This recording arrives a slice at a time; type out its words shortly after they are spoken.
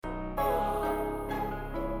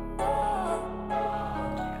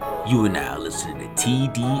You are now listening to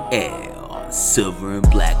TDL on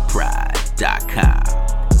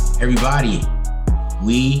silverandblackpride.com. Everybody,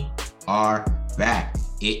 we are back.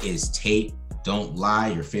 It is Tape Don't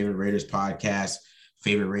Lie, your favorite Raiders podcast,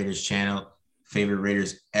 favorite Raiders channel, favorite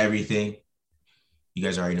Raiders everything. You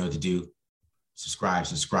guys already know what to do. Subscribe.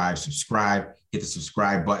 Hit the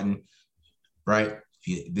subscribe button, right?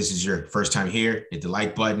 If this is your first time here, hit the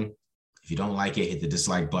like button. If you don't like it, hit the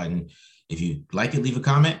dislike button. If you like it, leave a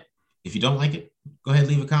comment. If you don't like it, go ahead,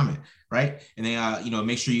 leave a comment, right? And then,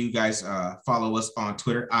 make sure you guys follow us on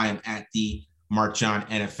Twitter. I am at the Mark John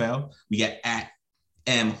NFL. We got at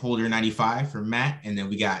mholder95 for Matt. And then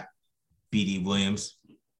we got BD Williams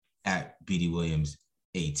at BD Williams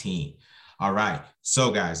 18. All right. So,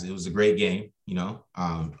 guys, it was a great game,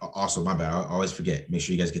 Also, my bad, I always forget. Make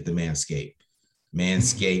sure you guys get the Manscaped.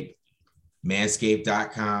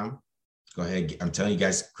 Manscaped.com. Go ahead. I'm telling you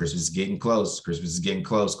guys, Christmas is getting close.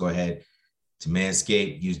 Go ahead to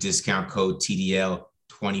Manscaped. Use discount code TDL,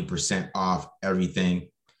 20% off everything.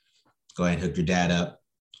 Go ahead and hook your dad up.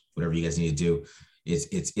 Whatever you guys need to do.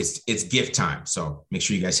 It's gift time. So make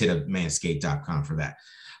sure you guys hit up manscaped.com for that.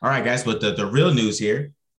 All right, guys. But the real news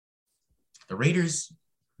here, the Raiders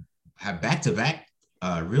have back-to-back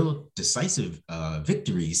real decisive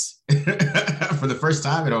victories for the first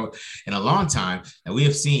time in a long time. And we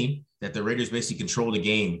have seen that the Raiders basically controlled the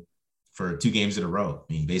game for 2 games in a row.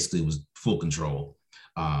 I mean, basically it was full control.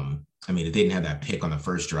 If they didn't have that pick on the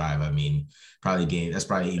first drive, that's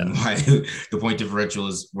probably even why the point differential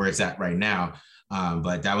is where it's at right now.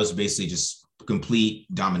 But that was basically just complete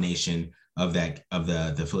domination of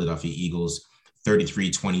the Philadelphia Eagles,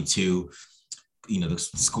 33-22. The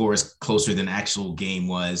score is closer than the actual game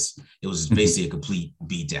was. It was basically a complete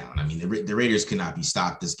beatdown. I mean, the Raiders could not be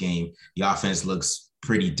stopped this game. The offense looks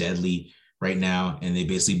pretty deadly right now, and they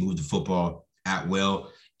basically moved the football at will.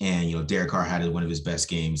 And, Derek Carr had one of his best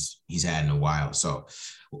games he's had in a while. So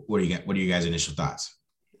what are your guys' initial thoughts?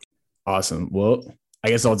 Awesome. Well, I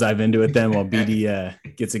guess I'll dive into it then while BD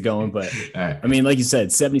gets it going. But right. Like you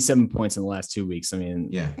said, 77 points in the last 2 weeks.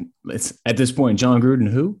 Yeah, it's at this point, John Gruden,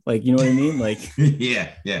 who, you know what I mean? Yeah.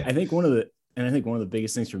 I think one of the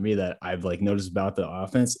biggest things for me that I've noticed about the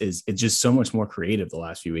offense is it's just so much more creative the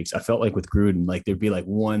last few weeks. I felt like with Gruden, there'd be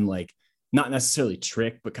one, not necessarily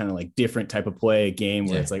trick, but kind of different type of play, a game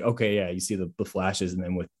where it's okay, yeah, you see the flashes. And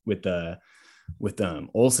then with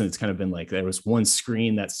Olsen, it's kind of been there was one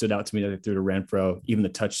screen that stood out to me that they threw to Renfro, even the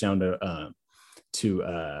touchdown to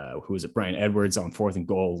who was it, Brian Edwards on 4th and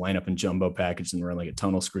goal, line up in jumbo package and run a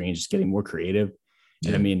tunnel screen, just getting more creative.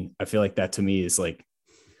 Yeah. And I feel like that to me is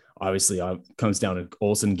obviously comes down to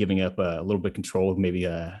Olsen giving up a little bit of control, maybe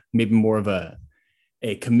more of a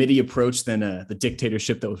committee approach than the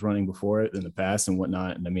dictatorship that was running before it in the past and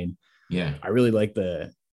whatnot. And I really like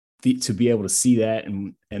the to be able to see that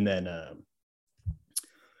and then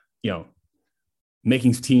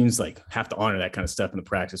making teams have to honor that kind of stuff in the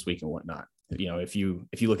practice week and whatnot. If you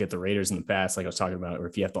look at the Raiders in the past, like I was talking about, or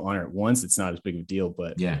if you have to honor it once, it's not as big of a deal.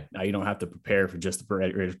 But now you don't have to prepare for just the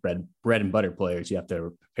Raiders bread and butter players. You have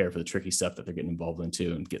to prepare for the tricky stuff that they're getting involved in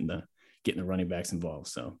too, and getting the running backs involved.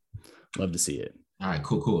 So love to see it. All right,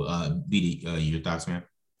 cool. BD, your thoughts, man?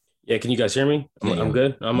 Yeah, can you guys hear me? I'm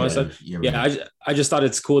good on my side. Yeah, I just thought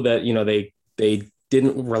it's cool that they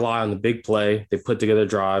didn't rely on the big play. They put together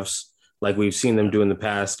drives like we've seen them do in the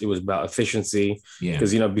past. It was about efficiency. Yeah.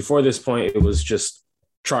 Because before this point, it was just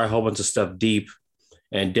try a whole bunch of stuff deep.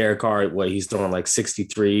 And Derek Carr, he's throwing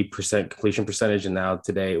 63% completion percentage, and now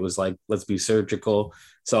today it was let's be surgical.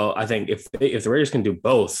 So I think if the Raiders can do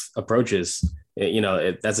both approaches,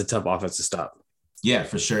 that's a tough offense to stop. Yeah,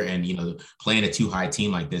 for sure. And, playing a too high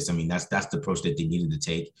team like this, that's the approach that they needed to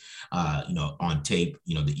take. On tape,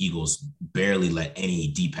 the Eagles barely let any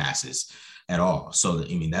deep passes at all. So,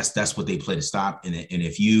 that's what they play to stop. And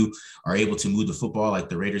if you are able to move the football like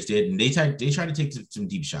the Raiders did, and they tried to take some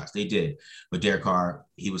deep shots, they did. But Derek Carr,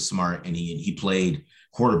 he was smart, and he played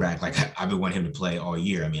quarterback like I've been wanting him to play all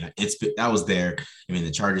year. That was there.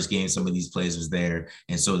 The Chargers game, some of these plays was there.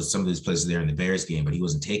 And so some of these plays were there in the Bears game, but he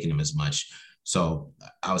wasn't taking them as much. So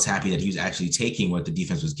I was happy that he was actually taking what the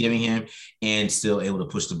defense was giving him and still able to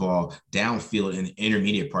push the ball downfield in the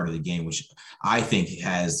intermediate part of the game, which I think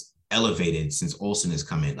has elevated since Olsen has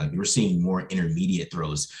come in. We're seeing more intermediate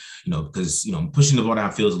throws, because, pushing the ball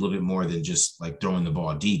downfield is a little bit more than just throwing the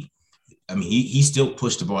ball deep. He still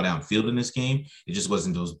pushed the ball downfield in this game. It just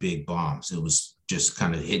wasn't those big bombs. It was just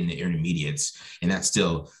kind of hitting the intermediates. And that's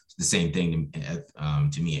still the same thing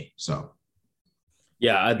to me. So.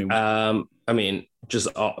 Yeah, I mean, just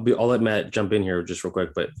I'll let Matt jump in here just real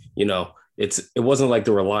quick, but it wasn't like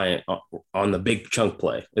they're reliant on the big chunk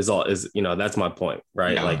play. That's my point,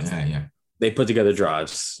 right? Yeah. They put together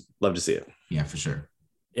drives. Love to see it. Yeah, for sure.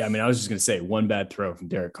 Yeah, I mean, I was just going to say one bad throw from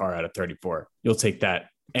Derek Carr out of 34. You'll take that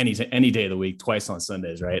any day of the week, twice on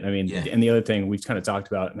Sundays, right? I mean, And the other thing we've kind of talked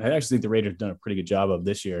about, and I actually think the Raiders have done a pretty good job of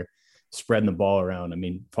this year, spreading the ball around. I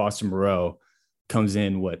mean, Foster Moreau comes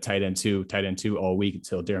in, tight end two all week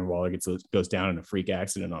until Darren Waller goes down in a freak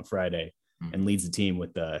accident on Friday and leads the team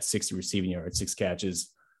with 60 receiving yards, 6 catches.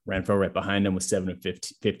 Renfro right behind him with 7 of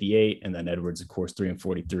 58, and then Edwards, of course, 3 and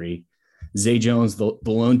 43. Zay Jones, the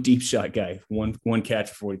lone deep shot guy, one catch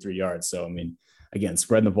for 43 yards. So, I mean, again,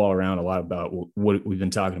 spreading the ball around, a lot about what we've been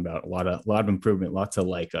talking about, a lot of improvement, lots to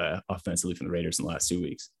like offensively from the Raiders in the last 2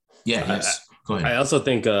 weeks. Yeah, yes. Go ahead. I also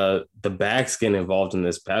think the backs getting involved in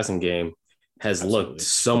this passing game has looked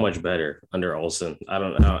so much better under Olsen. I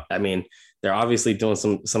don't know. I mean, they're obviously doing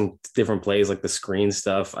some different plays like the screen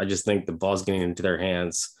stuff. I just think the ball's getting into their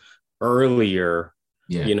hands earlier.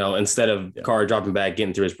 Yeah. Instead of Carr dropping back,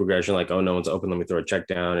 getting through his progression, like, oh, no one's open, let me throw a check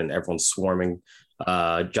down, and everyone's swarming.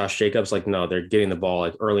 Josh Jacobs, like, no, they're getting the ball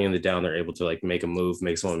like early in the down. They're able to like make a move,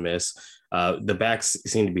 make someone miss. The backs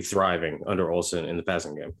seem to be thriving under Olsen in the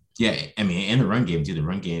passing game. Yeah, I mean, in the run game, too. The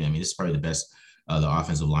run game, I mean, this is probably the best the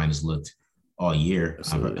offensive line has looked all year.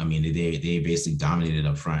 I mean, they basically dominated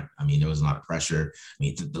up front. I mean, there was a lot of pressure. I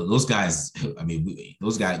mean, those guys,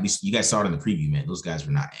 you guys saw it in the preview, man. Those guys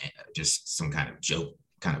were not just some kind of joke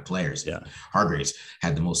kind of players. Yeah. Hargraves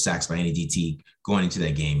had the most sacks by any DT going into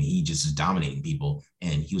that game. He just was dominating people,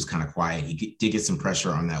 and he was kind of quiet. He did get some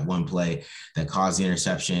pressure on that one play that caused the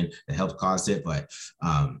interception, that helped cause it. But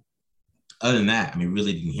other than that, I mean,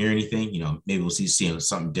 really didn't hear anything. Maybe we'll see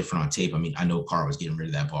something different on tape. I mean, I know Carr was getting rid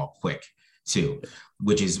of that ball quick too,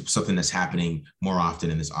 which is something that's happening more often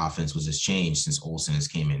in this offense. Was this change since Olsen has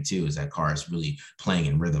came in too, is that Carr is really playing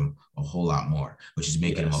in rhythm a whole lot more, which is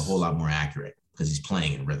making him a whole lot more accurate because he's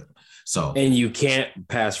playing in rhythm. So, and you can't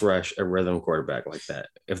pass rush a rhythm quarterback like that.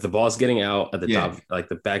 If the ball's getting out at the top, like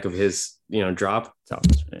the back of his, drop,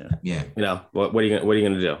 what are you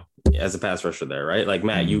gonna do as a pass rusher there, right? Like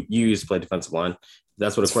Matt, you used to play defensive line.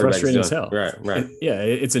 That's what a quarterback is doing. As hell. Right.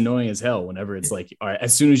 It's annoying as hell whenever it's like, all right,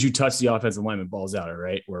 as soon as you touch the offensive lineman, ball's out,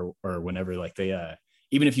 right? Or whenever like they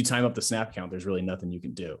even if you time up the snap count, there's really nothing you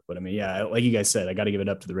can do. But I mean, like you guys said, I got to give it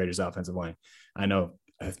up to the Raiders offensive line. I know,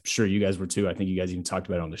 I'm sure you guys were too. I think you guys even talked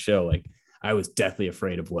about it on the show. Like I was deathly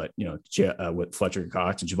afraid of what Fletcher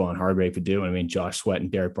Cox and Javon Hargrave could do. And I mean, Josh Sweat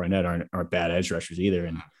and Derek Barnett aren't bad edge rushers either.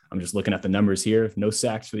 And I'm just looking at the numbers here. No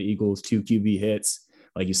sacks for the Eagles, 2 QB hits.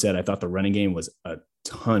 Like you said, I thought the running game was a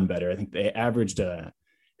ton better. I think they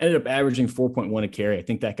ended up averaging 4.1 a carry. I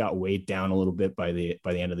think that got weighed down a little bit by the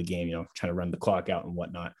end of the game, trying to run the clock out and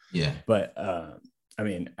whatnot. Yeah. But I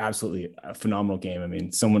mean, absolutely a phenomenal game. I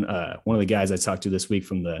mean, one of the guys I talked to this week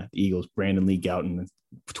from the Eagles, Brandon Lee Gouton,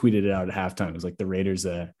 tweeted it out at halftime. It was like the Raiders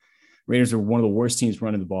are one of the worst teams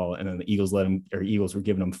running the ball. And then the Eagles were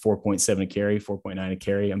giving them 4.7 a carry, 4.9 a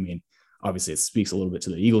carry. I mean, obviously it speaks a little bit to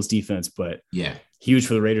the Eagles defense, but huge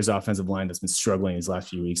for the Raiders offensive line that's been struggling these last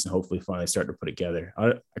few weeks and hopefully finally starting to put it together.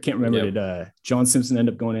 I can't remember, did John Simpson end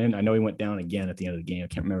up going in? I know he went down again at the end of the game. I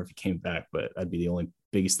can't remember if he came back, but that'd be the only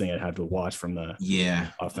biggest thing I'd have to watch from the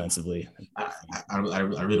offensively. I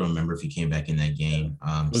really don't remember if he came back in that game.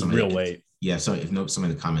 It was real late. Yeah. So some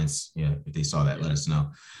of the comments, if they saw that, let us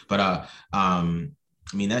know. But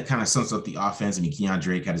I mean, that kind of sums up the offense. I mean, Kenyon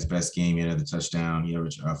Drake had his best game. He had the touchdown. He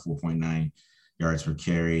averaged 4.9 yards per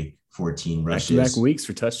carry, 14 rushes. Back-to-back weeks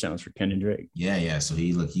for touchdowns for Kenyon Drake. Yeah. So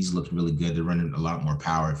he's looking really good. They're running a lot more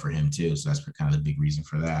power for him too. So that's kind of the big reason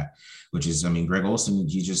for that, which is, I mean, Greg Olsen,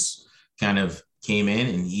 he just kind of came in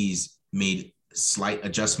and he's made slight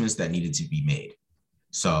adjustments that needed to be made.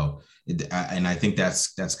 So, and I think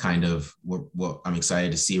that's kind of what I'm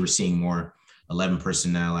excited to see. We're seeing more 11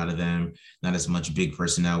 personnel out of them, not as much big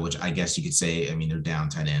personnel, which I guess you could say, I mean, they're down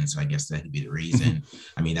tight end. So I guess that could be the reason.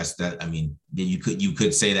 I mean, you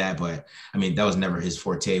could say that, but I mean, that was never his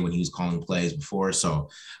forte when he was calling plays before. So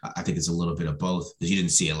I think it's a little bit of both, because you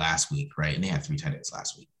didn't see it last week, right? And they had 3 tight ends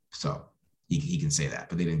last week. So he can say that,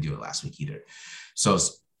 but they didn't do it last week either. So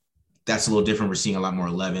that's a little different. We're seeing a lot more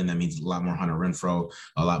 11. That means a lot more Hunter Renfrow,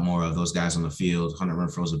 a lot more of those guys on the field. Hunter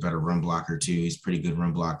Renfrow is a better run blocker too. He's a pretty good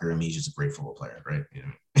run blocker. I mean, he's just a great football player, right?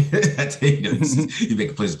 He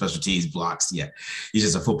make plays, special teams, blocks. Yeah, he's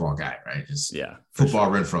just a football guy, right?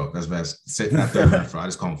 Football sure. Renfrow. That's best. Not that Renfrow. I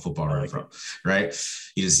just call him football Renfrow, right?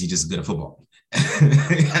 He's just good at football,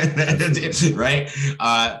 right?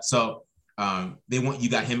 So They want, you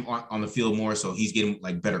got him on the field more, so he's getting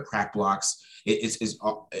like better crack blocks. It's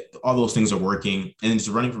all those things are working, and just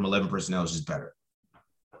running from 11 personnel is just better.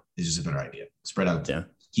 It's just a better idea. Spread out,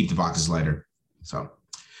 keep the boxes lighter. So,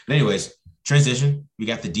 but anyways, transition. We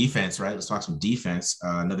got the defense, right? Let's talk some defense.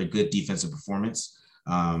 Another good defensive performance.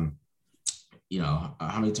 How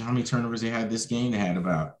many turnovers they had this game? They had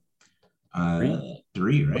about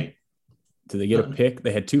three, right? Did they get a pick?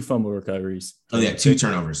 They had 2 fumble recoveries. Oh, yeah, 2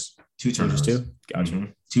 turnovers. 2 turnovers. Just 2? Gotcha.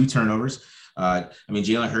 Mm-hmm. 2 turnovers.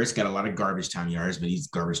 Jalen Hurts got a lot of garbage time yards, but he's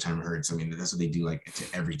garbage time Hurts. I mean, that's what they do like to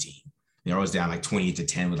every team. They're always down like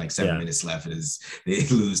 28-10 with like 7 minutes left. They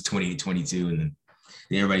lose 20-22, and then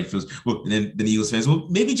everybody feels well. And then the Eagles fans, well,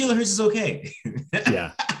 maybe Jalen Hurts is okay.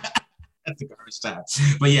 Yeah, that's a garbage time.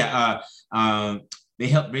 But yeah,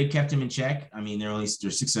 they kept him in check. I mean, they're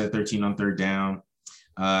 6 out of 13 on third down.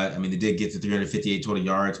 They did get to 358 total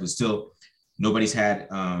yards, but still nobody's had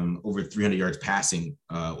over 300 yards passing.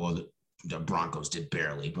 The Broncos did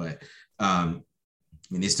barely, but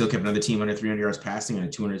they still kept another team under 300 yards passing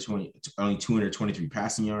and only 223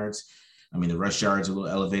 passing yards. I mean, the rush yards are a little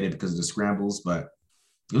elevated because of the scrambles, but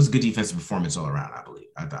it was a good defensive performance all around, I believe.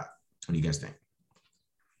 I thought. What do you guys think?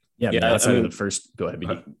 Yeah, outside of the first, go ahead,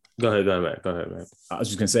 BD. Go ahead, Matt. I was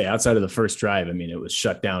just gonna say, outside of the first drive, I mean, it was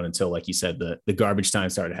shut down until, like you said, the garbage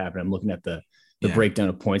time started happening. I'm looking at the breakdown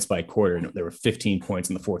of points by quarter, and there were 15 points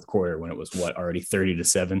in the fourth quarter when it was already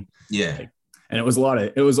 30-7. Yeah. And it was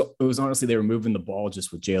it was honestly, they were moving the ball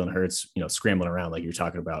just with Jalen Hurts, scrambling around like you're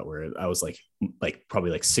talking about, where I was like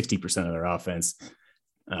probably like 60% of their offense.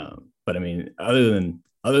 But I mean, other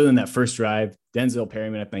than that first drive, Denzel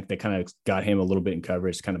Perryman, I think they kind of got him a little bit in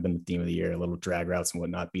coverage, kind of been the theme of the year, a little drag routes and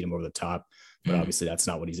whatnot, beat him over the top. But obviously that's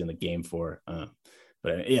not what he's in the game for.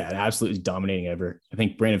 But yeah, absolutely dominating ever. I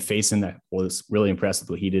think Brandon Faison, that was really impressed with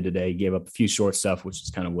what he did today. He gave up a few short stuff, which is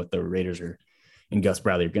kind of what the Raiders and Gus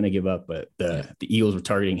Bradley are going to give up. But the Eagles were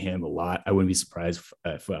targeting him a lot. I wouldn't be surprised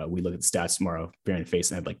if we look at the stats tomorrow. Brandon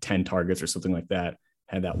Faison had like 10 targets or something like that,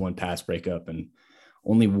 had that one pass breakup, and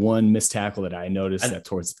only one missed tackle that I noticed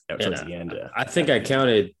towards the end. I think I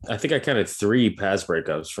counted 3 pass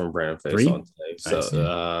breakups from Brandon Faison today.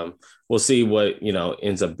 So we'll see what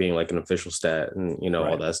ends up being like an official stat and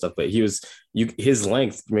all that stuff. But his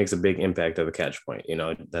length makes a big impact at the catch point.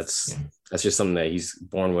 That's just something that he's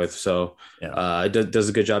born with. So does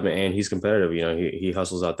a good job, and he's competitive. He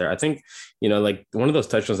hustles out there. I think like one of those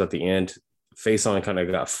touchdowns at the end, Faison kind of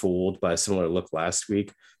got fooled by a similar look last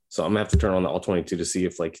week. So I'm gonna have to turn on the all 22 to see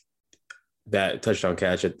if like that touchdown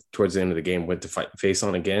catch towards the end of the game went to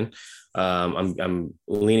Faison again. I'm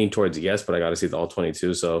leaning towards yes, but I got to see the all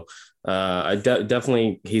 22. So I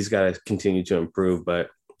definitely he's got to continue to improve. But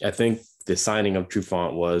I think the signing of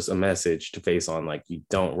Trufant was a message to Faison, like you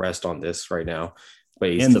don't rest on this right now. But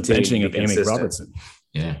and the benching of Amy Robertson.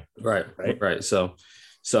 Yeah. Right. So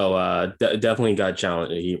definitely got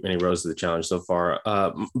challenged, and he rose to the challenge so far.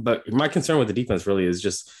 But my concern with the defense really is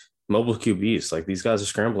just mobile QBs. Like these guys are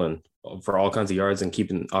scrambling for all kinds of yards and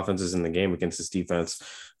keeping offenses in the game against this defense.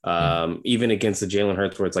 Even against the Jalen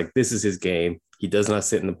Hurts, where it's like this is his game. He does not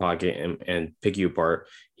sit in the pocket and pick you apart.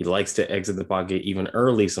 He likes to exit the pocket even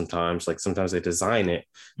early sometimes. Like sometimes they design it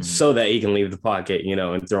so that he can leave the pocket,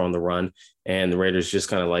 and throw on the run. And the Raiders just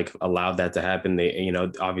kind of like allowed that to happen. They,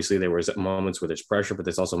 obviously there was moments where there's pressure, but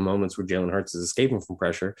there's also moments where Jalen Hurts is escaping from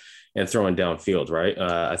pressure and throwing downfield, right?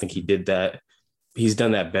 I think he did that. He's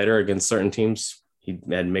done that better against certain teams. He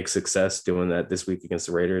had mixed success doing that this week against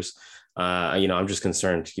the Raiders. I'm just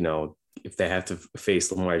concerned, if they have to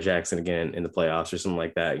face Lamar Jackson again in the playoffs or something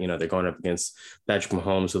like that, they're going up against Patrick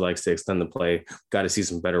Mahomes, who likes to extend the play. Got to see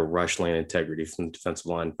some better rush lane integrity from the defensive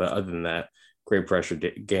line. But other than that, great pressure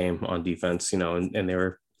game on defense, and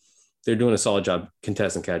they're doing a solid job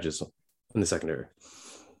contesting catches in the secondary.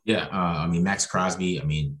 Yeah. Max Crosby,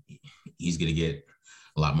 he's going to get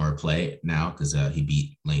a lot more play now because he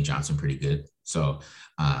beat Lane Johnson pretty good. So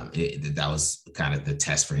that was kind of the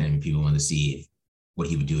test for him. People wanted to see what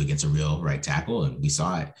he would do against a real right tackle, and we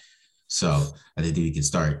saw it. So I think we could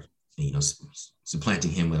start,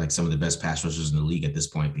 supplanting him with like some of the best pass rushers in the league at this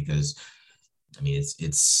point, because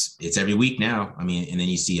it's every week now. And then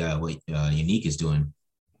you see what Unique is doing.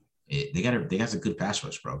 They got some good pass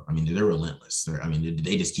rush, bro. They're relentless.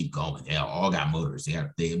 They just keep going. They all got motors.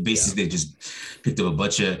 They just picked up a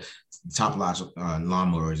bunch of top notch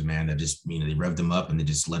lawnmowers, man. That just they rev them up and they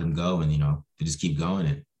just let them go, and they just keep going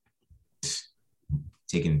and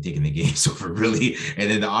taking the games over really.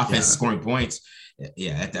 And then the offense scoring points.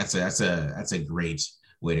 Yeah, that's a great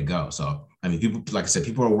way to go. So, I mean, people, like I said,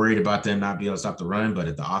 people are worried about them not being able to stop the run, but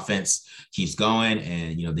if the offense keeps going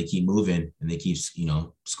and, they keep moving and they keep,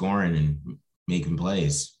 scoring and making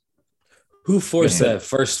plays. Who forced that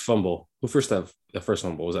first fumble? Who forced that first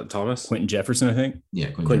fumble? Was that Thomas? Quentin Jefferson, I think.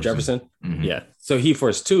 Yeah, Quentin Jefferson. Mm-hmm. Yeah. So he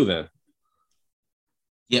forced 2 then.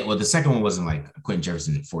 Yeah, well, the second one wasn't like Quentin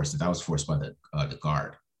Jefferson that forced it. That was forced by the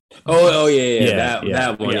guard. Oh yeah. That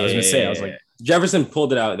one. Yeah, I was gonna say, I was like, Jefferson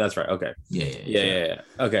pulled it out. That's right. Okay. Yeah.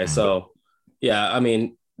 Okay, so I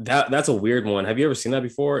mean that's a weird one. Have you ever seen that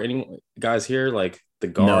before? Any guys here like the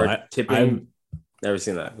guard tipping? I've never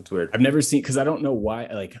seen that. It's weird. I've never seen, because I don't know why.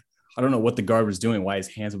 Like, I don't know what the guard was doing, why his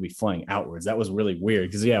hands would be flying outwards. That was really weird.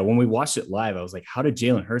 Because when we watched it live, I was like, how did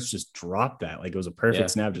Jalen Hurts just drop that? Like, it was a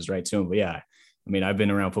perfect snap just right to him. But I mean, I've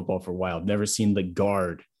been around football for a while. I've never seen the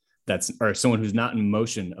guard or someone who's not in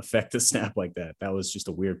motion affect a snap like that. That was just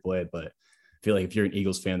a weird play. But I feel like if you're an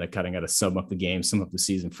Eagles fan, that kind of got to sum up the game, sum up the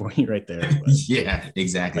season for you right there. But, yeah,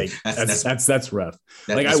 exactly. Like, that's rough.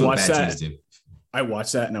 Like, I watched that. I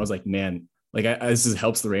watched that and I was like, man, like this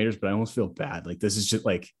helps the Raiders, but I almost feel bad. Like, this is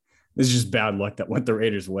just bad luck that went the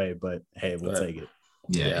Raiders' way. But hey, we'll take it.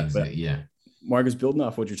 Yeah, exactly. Yeah. Marcus, building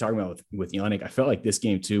off what you're talking about with Yannick, I felt like this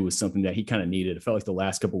game too was something that he kind of needed. It felt like the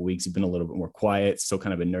last couple of weeks he'd been a little bit more quiet, still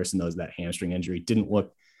kind of been nursing that hamstring injury. Didn't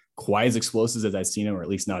look quite as explosive as I'd seen him, or at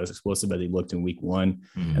least not as explosive as he looked in week 1.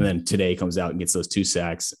 Mm-hmm. And then today he comes out and gets those 2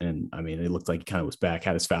 sacks. And I mean, it looked like he kind of was back,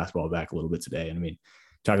 had his fastball back a little bit today. And I mean,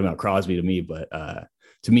 talking about Crosby to me, but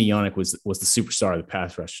to me, Yannick was the superstar of the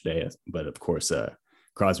pass rush today. But of course,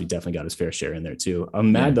 Crosby definitely got his fair share in there too.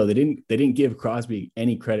 I'm mad though, they didn't give Crosby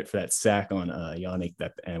any credit for that sack on Yannick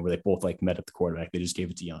and where they both like met at the quarterback. They just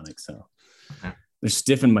gave it to Yannick. So they're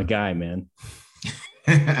stiffing my guy, man.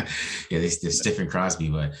 They're stiffing Crosby,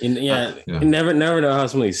 but you never know how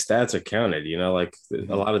some of these stats are counted. Like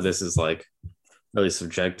a lot of this is like really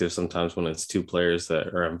subjective sometimes when it's 2 players that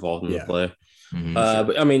are involved in the play. Mm-hmm.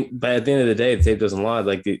 But I mean, but at the end of the day, the tape doesn't lie.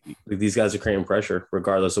 Like these guys are creating pressure,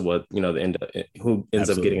 regardless of what who ends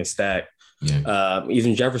up getting a stat. Yeah.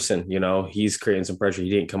 Even Jefferson, he's creating some pressure. He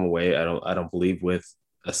didn't come away, I don't believe, with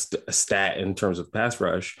a stat in terms of pass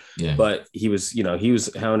rush. Yeah. But he was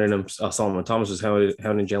hounding him. Solomon Thomas was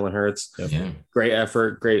hounding Jalen Hurts. Yeah. Great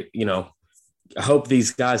effort. Great. I hope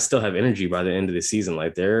these guys still have energy by the end of the season.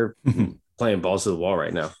 Like they're playing balls to the wall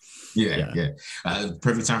right now. Yeah.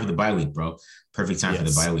 Perfect time for the bye week, bro. Perfect time for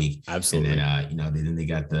the bye week. Absolutely. And then they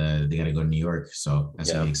got to go to New York, so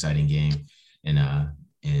that's an exciting game. And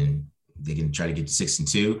they can try to get to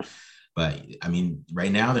 6-2. But I mean,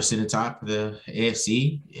 right now they're sitting atop the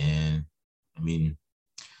AFC, and I mean,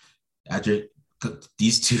 after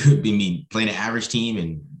these two, playing an average team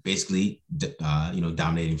and basically,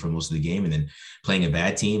 dominating for most of the game, and then playing a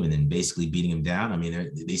bad team and then basically beating them down. I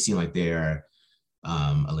mean, they seem like they are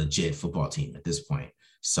a legit football team at this point.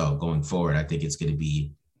 So going forward, I think it's going to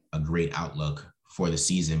be a great outlook for the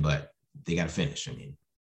season, but they got to finish. I mean,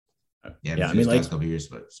 last couple of years,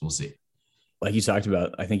 but we'll see. Like you talked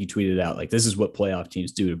about, I think you tweeted out, like, this is what playoff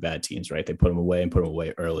teams do to bad teams, right? They put them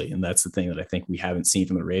away early. And that's the thing that I think we haven't seen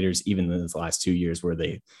from the Raiders, even in the last 2 years, where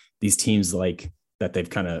these teams like that, they've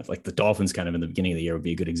kind of like the Dolphins kind of in the beginning of the year would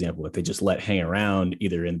be a good example. If they just let hang around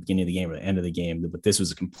either in the beginning of the game or the end of the game, but this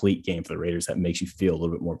was a complete game for the Raiders that makes you feel a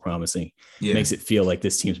little bit more promising. Yeah. Makes it feel like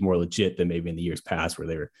this team's more legit than maybe in the years past where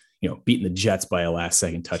they were, beating the Jets by a last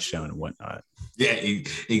second touchdown and whatnot. Yeah,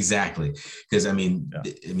 exactly. Because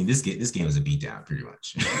this game was a beatdown pretty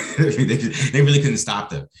much. They really couldn't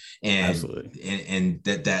stop them, and absolutely, and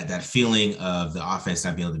that feeling of the offense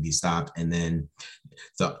not being able to be stopped, and then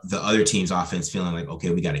the other team's offense feeling like,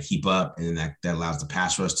 okay, we got to keep up, and then that allows the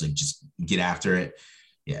pass rush to just get after it.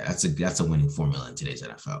 Yeah, that's a winning formula in today's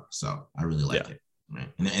NFL. So I really like it. Right.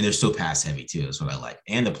 And they're still pass heavy too. That's what I like.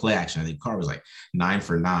 And the play action. I think Carr was like 9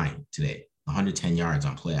 for 9 today, 110 yards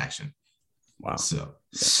on play action. Wow. So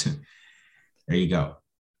there you go.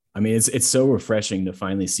 I mean, it's so refreshing to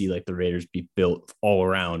finally see like the Raiders be built all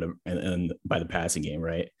around and by the passing game,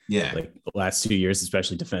 right? Yeah. Like the last 2 years,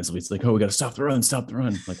 especially defensively, it's like, oh, we got to stop the run.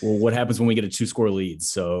 Like, well, what happens when we get a 2-score lead?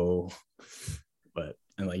 So,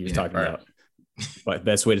 and like you're talking about, but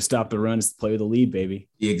best way to stop the run is to play with the lead, baby.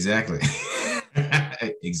 Exactly.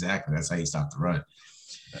 Exactly. That's how you stop the run.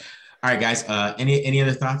 All right, guys. Any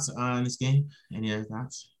other thoughts on this game? Any other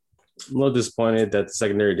thoughts? I'm a little disappointed that the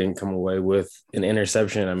secondary didn't come away with an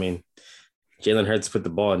interception. I mean, Jalen Hurts put the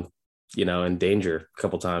ball in danger a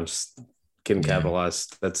couple times. Couldn't capitalize.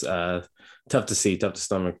 That's tough to see, tough to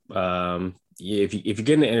stomach. If you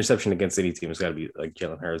get an interception against any team, it's got to be like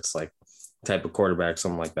Jalen Hurts, like type of quarterback,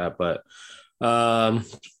 something like that. But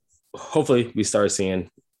hopefully we start seeing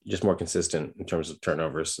just more consistent in terms of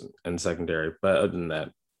turnovers and secondary. But other than that,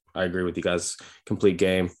 I agree with you guys. Complete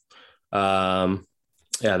game. Yeah,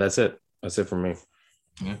 that's it. That's it for me.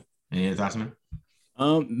 Yeah. Any other thoughts, man?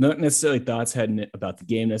 Not necessarily thoughts heading about the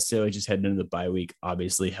game necessarily, just heading into the bye week.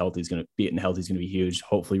 Obviously, healthy is going to be huge.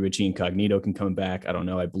 Hopefully, Richie Incognito can come back. I don't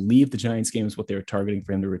know. I believe the Giants game is what they were targeting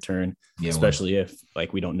for him to return, especially if,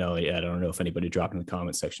 like, we don't know yet. I don't know if anybody dropped in the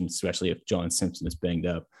comment section, especially if John Simpson is banged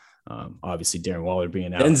up. Obviously, Darren Waller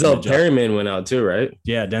being out. Denzel Perryman went out too, right?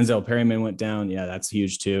 Yeah, Denzel Perryman went down. Yeah, that's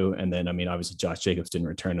huge too. And then, I mean, obviously, Josh Jacobs didn't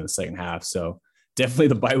return in the second half. So definitely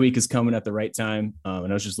the bye week is coming at the right time. And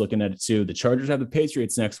I was just looking at it too. The Chargers have the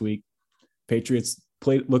Patriots next week. Patriots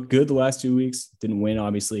looked good the last 2 weeks. Didn't win,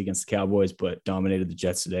 obviously, against the Cowboys, but dominated the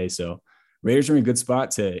Jets today. So Raiders are in a good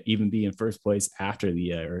spot to even be in first place after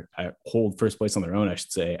or hold first place on their own, I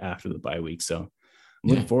should say, after the bye week. So I'm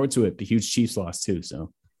looking forward to it. The huge Chiefs loss too.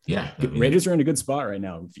 So yeah, Raiders are in a good spot right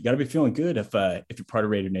now. You got to be feeling good if you're part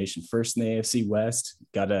of Raider Nation. First in the AFC West,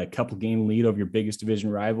 got a couple game lead over your biggest division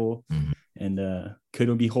rival, and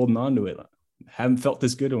could be holding on to it. Haven't felt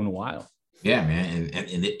this good in a while. Yeah, man, and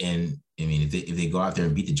I mean, if they go out there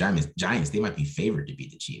and beat the Giants, they might be favored to beat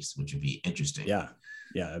the Chiefs, which would be interesting. Yeah,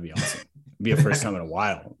 that'd be awesome. It'd be a first time in a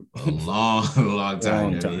while, a long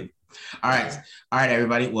time. All right,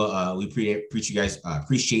 everybody. Well, we appreciate you guys.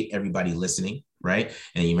 Appreciate everybody listening, right?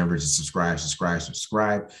 And you remember to subscribe.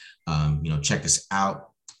 Check us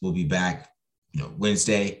out. We'll be back,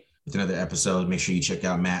 Wednesday with another episode. Make sure you check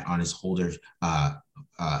out Matt on his Holders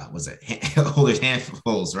Handfuls,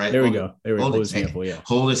 right? There we go. Holders Handful, yeah.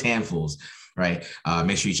 Holders Handfuls, right?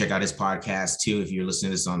 Make sure you check out his podcast too. If you're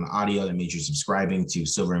listening to this on the audio, that means you're subscribing to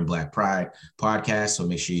Silver and Black Pride podcast. So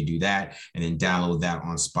make sure you do that and then download that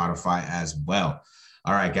on Spotify as well.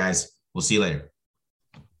 All right, guys. We'll see you later.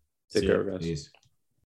 Take care, guys. Peace.